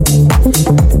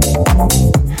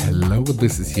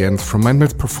this is Jens from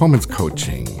Mindmaps Performance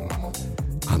Coaching,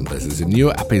 and this is a new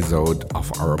episode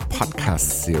of our podcast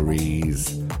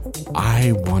series,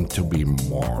 I Want to Be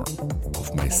More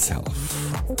of Myself.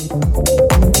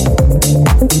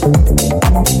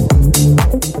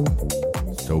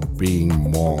 So being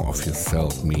more of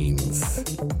yourself means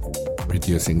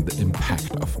reducing the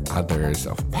impact of others,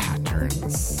 of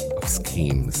patterns, of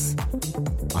schemes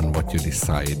on what you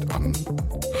decide, on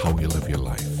how you live your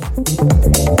life.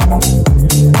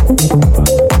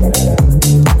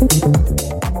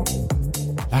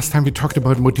 Last time we talked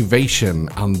about motivation,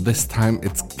 and this time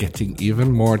it's getting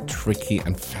even more tricky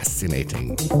and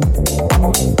fascinating.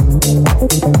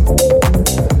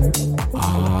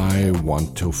 I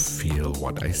want to feel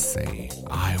what I say.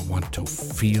 I want to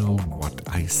feel what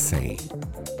I say.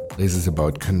 This is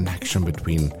about connection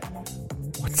between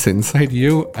what's inside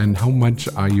you and how much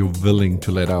are you willing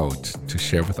to let out, to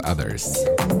share with others.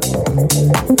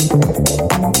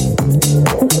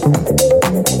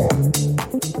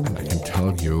 And I can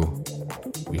tell you,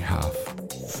 we have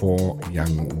 4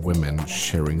 young women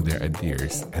sharing their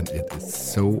ideas, and it is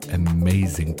so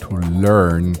amazing to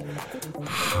learn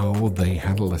how they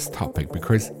handle this topic,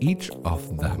 because each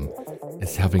of them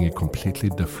is having a completely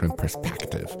different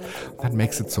perspective. That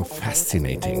makes it so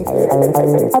fascinating.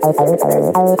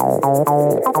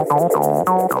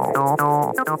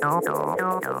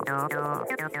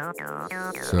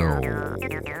 So,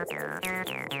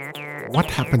 what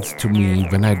happens to me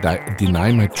when I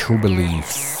deny my true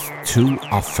beliefs too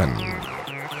often?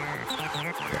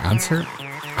 The answer?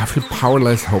 I feel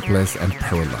powerless, hopeless, and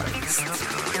paralyzed.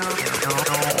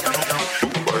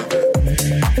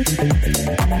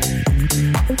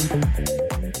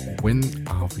 When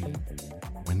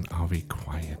are we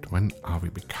quiet? When are we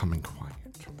becoming quiet?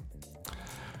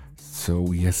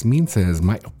 So Yasmin says,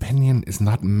 my opinion is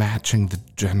not matching the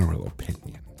general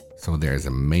opinion. So there's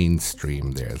a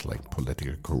mainstream, there's like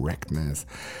political correctness.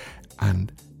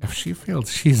 And if she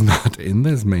feels she's not in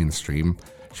this mainstream,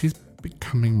 she's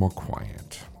becoming more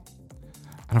quiet.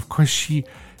 And of course she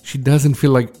doesn't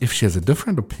feel like, if she has a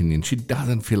different opinion, she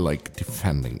doesn't feel like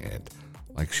defending it.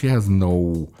 Like she has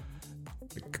no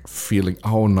feeling,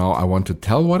 oh no, I want to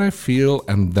tell what I feel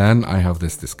and then I have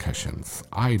these discussions.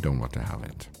 I don't want to have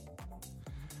it.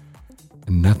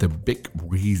 Another big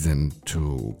reason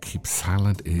to keep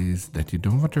silent is that you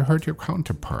don't want to hurt your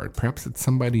counterpart. Perhaps it's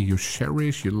somebody you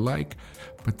cherish, you like,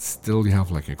 but still you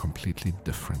have like a completely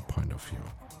different point of view.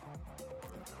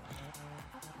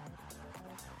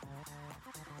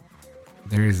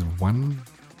 There is one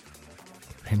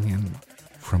opinion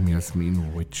from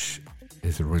Yasmin which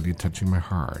is really touching my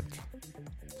heart.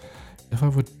 If I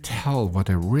would tell what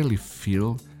I really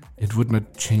feel, it would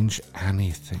not change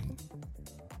anything.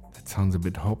 That sounds a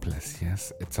bit hopeless,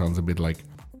 yes? It sounds a bit like,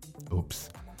 oops,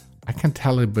 I can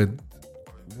tell it, but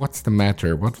what's the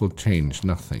matter? What will change?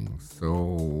 Nothing.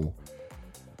 So,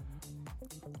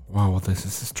 wow, this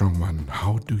is a strong one.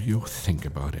 How do you think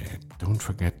about it? Don't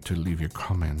forget to leave your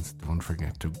comments. Don't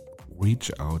forget to reach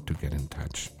out to get in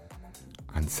touch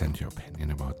and send your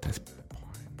opinion about this point.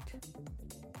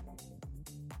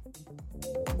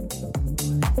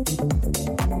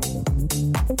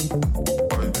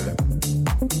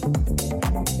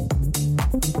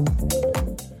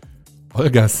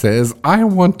 Olga says, I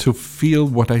want to feel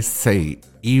what I say,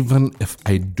 even if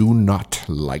I do not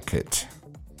like it.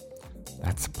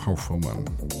 That's a powerful one.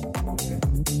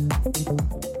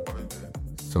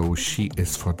 So she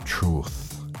is for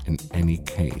truth in any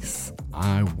case.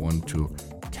 I want to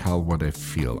tell what I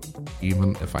feel.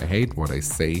 Even if I hate what I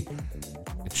say,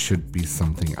 it should be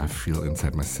something I feel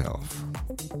inside myself.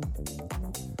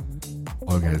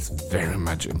 Olga is very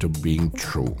much into being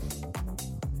true.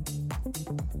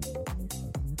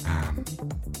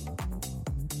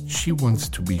 She wants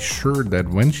to be sure that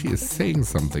when she is saying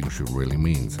something, she really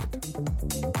means it.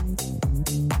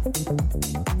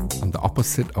 And the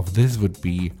opposite of this would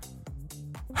be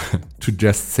to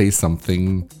just say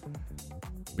something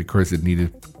because it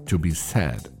needed to be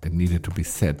said. It needed to be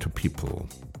said to people.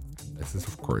 This is,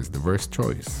 of course, the worst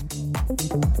choice.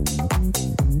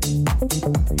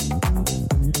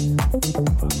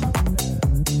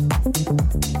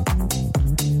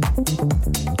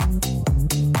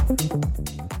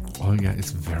 Olga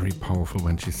is very powerful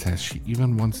when she says she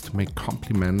even wants to make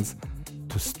compliments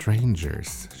to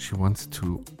strangers. She wants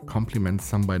to compliment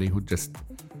somebody who just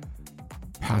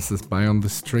passes by on the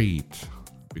street.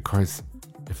 Because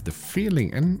if the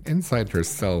feeling inside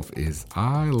herself is,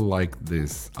 I like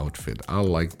this outfit, I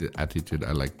like the attitude,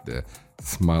 I like the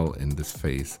smile in this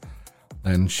face,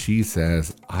 then she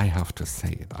says, I have to say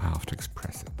it, I have to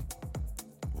express it.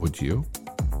 Would you?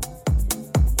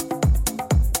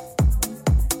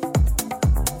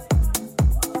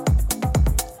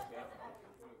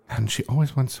 she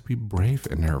always wants to be brave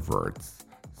in her words.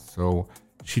 So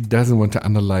she doesn't want to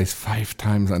analyze 5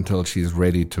 times until she's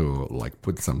ready to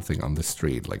put something on the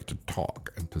street, to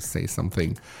talk and to say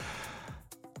something.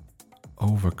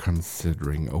 Over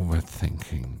considering,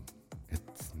 overthinking.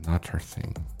 It's not her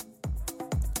thing.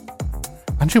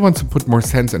 And she wants to put more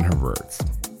sense in her words.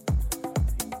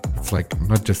 It's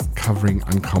not just covering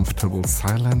uncomfortable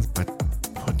silence, but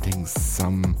putting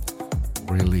some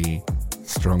really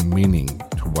strong meaning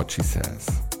to what she says.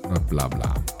 Not blah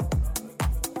blah.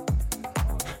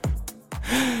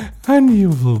 And you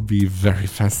will be very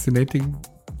fascinated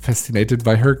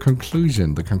by her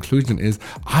conclusion. The conclusion is,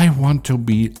 I want to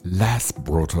be less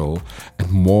brutal and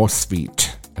more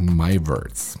sweet in my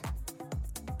words.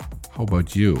 How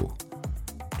about you?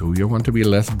 Do you want to be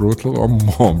less brutal or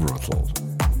more brutal?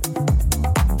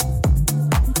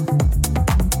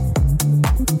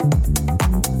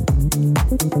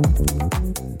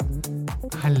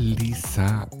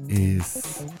 Alisa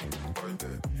is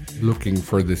looking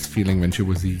for this feeling when she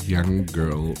was a young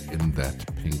girl in that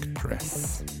pink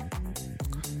dress.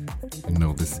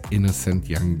 This innocent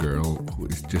young girl who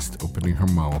is just opening her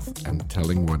mouth and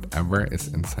telling whatever is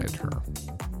inside her.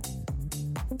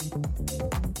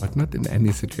 But not in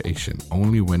any situation,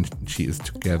 only when she is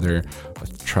together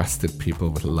with trusted people,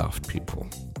 with loved people.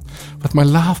 With my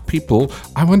loved people,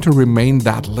 I want to remain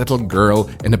that little girl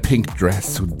in a pink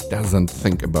dress who doesn't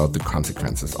think about the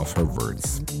consequences of her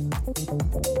words.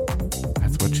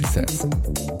 That's what she says.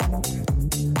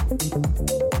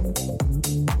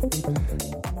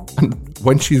 And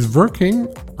when she's working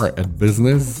or at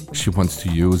business, she wants to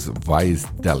use wise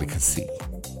delicacy.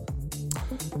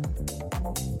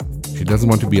 She doesn't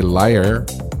want to be a liar.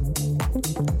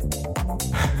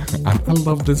 And I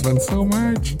love this one so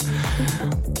much.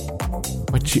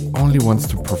 But she only wants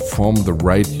to perform the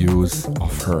right use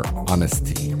of her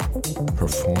honesty.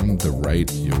 Perform the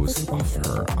right use of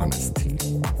her honesty.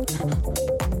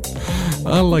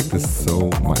 I like this so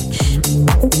much.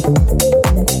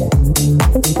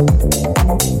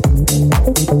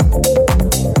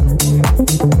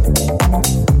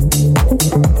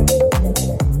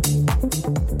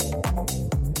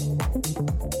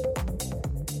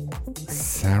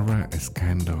 Sarah is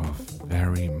kind of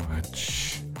very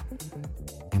much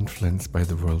influenced by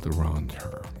the world around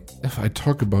her. If I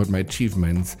talk about my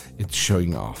achievements, it's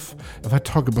showing off. If I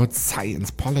talk about science,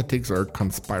 politics, or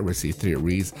conspiracy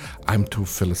theories, I'm too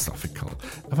philosophical.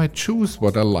 If I choose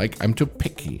what I like, I'm too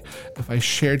picky. If I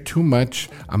share too much,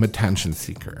 I'm attention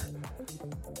seeker.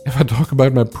 If I talk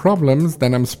about my problems,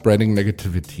 then I'm spreading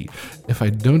negativity. If I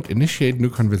don't initiate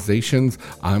new conversations,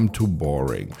 I'm too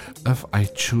boring. If I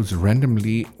choose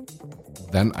randomly,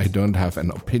 then I don't have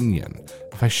an opinion.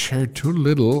 If I share too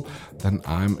little, then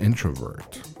I'm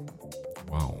introvert.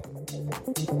 Wow.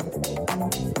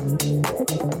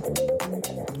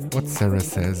 What Sarah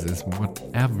says is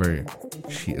whatever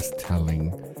she is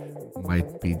telling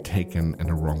might be taken in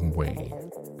a wrong way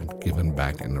and given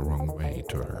back in the wrong way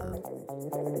to her.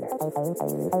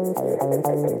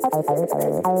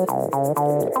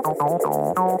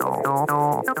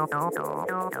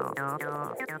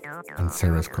 And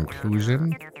Sarah's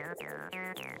conclusion: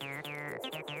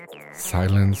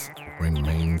 silence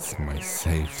remains my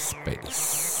safe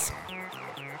space.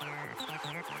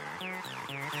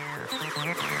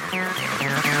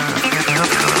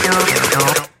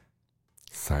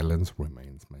 Silence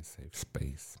remains my safe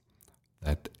space.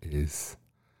 That is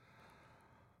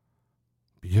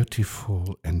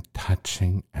beautiful and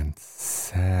touching and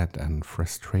sad and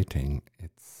frustrating.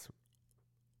 It's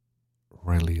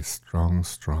really a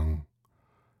strong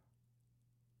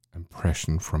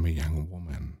impression from a young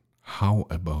woman. How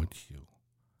about you?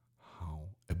 How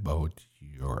about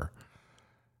your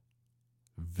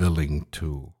willing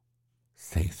to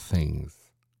say things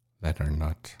that are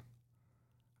not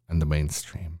in the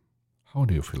mainstream? How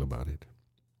do you feel about it?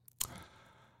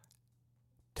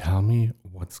 Tell me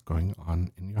what's going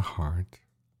on in your heart.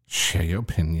 Share your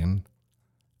opinion.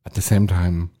 At the same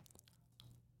time,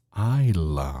 I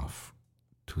love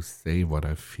to say what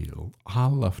I feel. I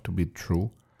love to be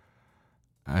true.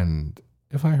 And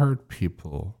if I hurt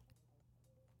people,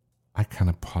 I can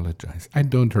apologize. I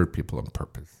don't hurt people on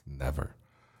purpose. Never.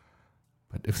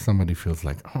 But if somebody feels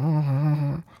like,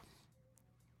 then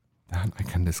I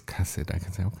can discuss it. I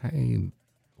can say, okay,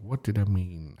 what did I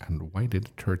mean? And why did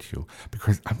it hurt you?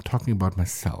 Because I'm talking about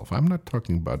myself. I'm not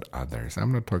talking about others.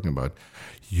 I'm not talking about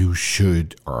you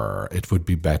should or it would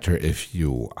be better if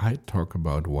you. I talk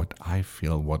about what I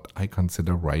feel, what I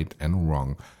consider right and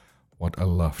wrong, what I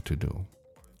love to do.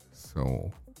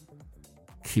 So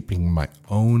keeping my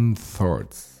own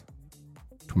thoughts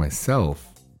to myself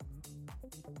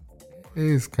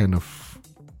is kind of,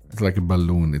 it's like a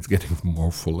balloon. It's getting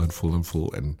more full and full and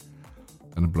full, and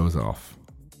then it blows off.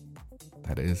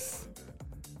 That is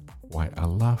why I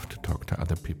love to talk to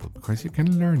other people, because you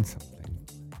can learn something.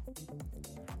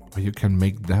 Or you can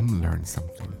make them learn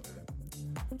something.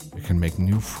 You can make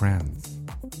new friends.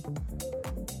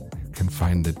 You can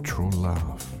find the true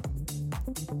love.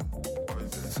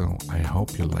 So I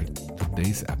hope you liked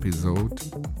today's episode.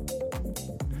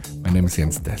 My name is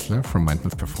Jens Dessler from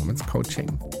Mindful Performance Coaching,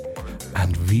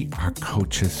 and we are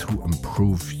coaches who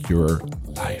improve your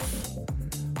life.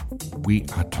 We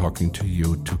are talking to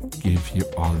you to give you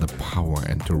all the power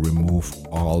and to remove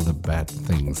all the bad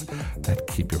things that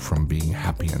keep you from being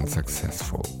happy and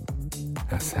successful.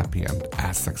 As happy and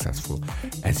as successful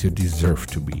as you deserve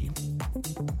to be.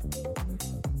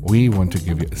 We want to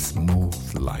give you a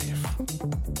smooth life,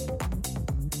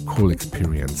 cool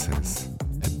experiences,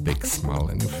 a big smile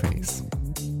on your face.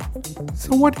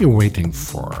 So what are you waiting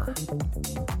for?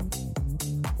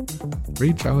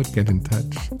 Reach out, get in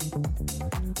touch,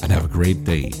 and have a great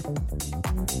day.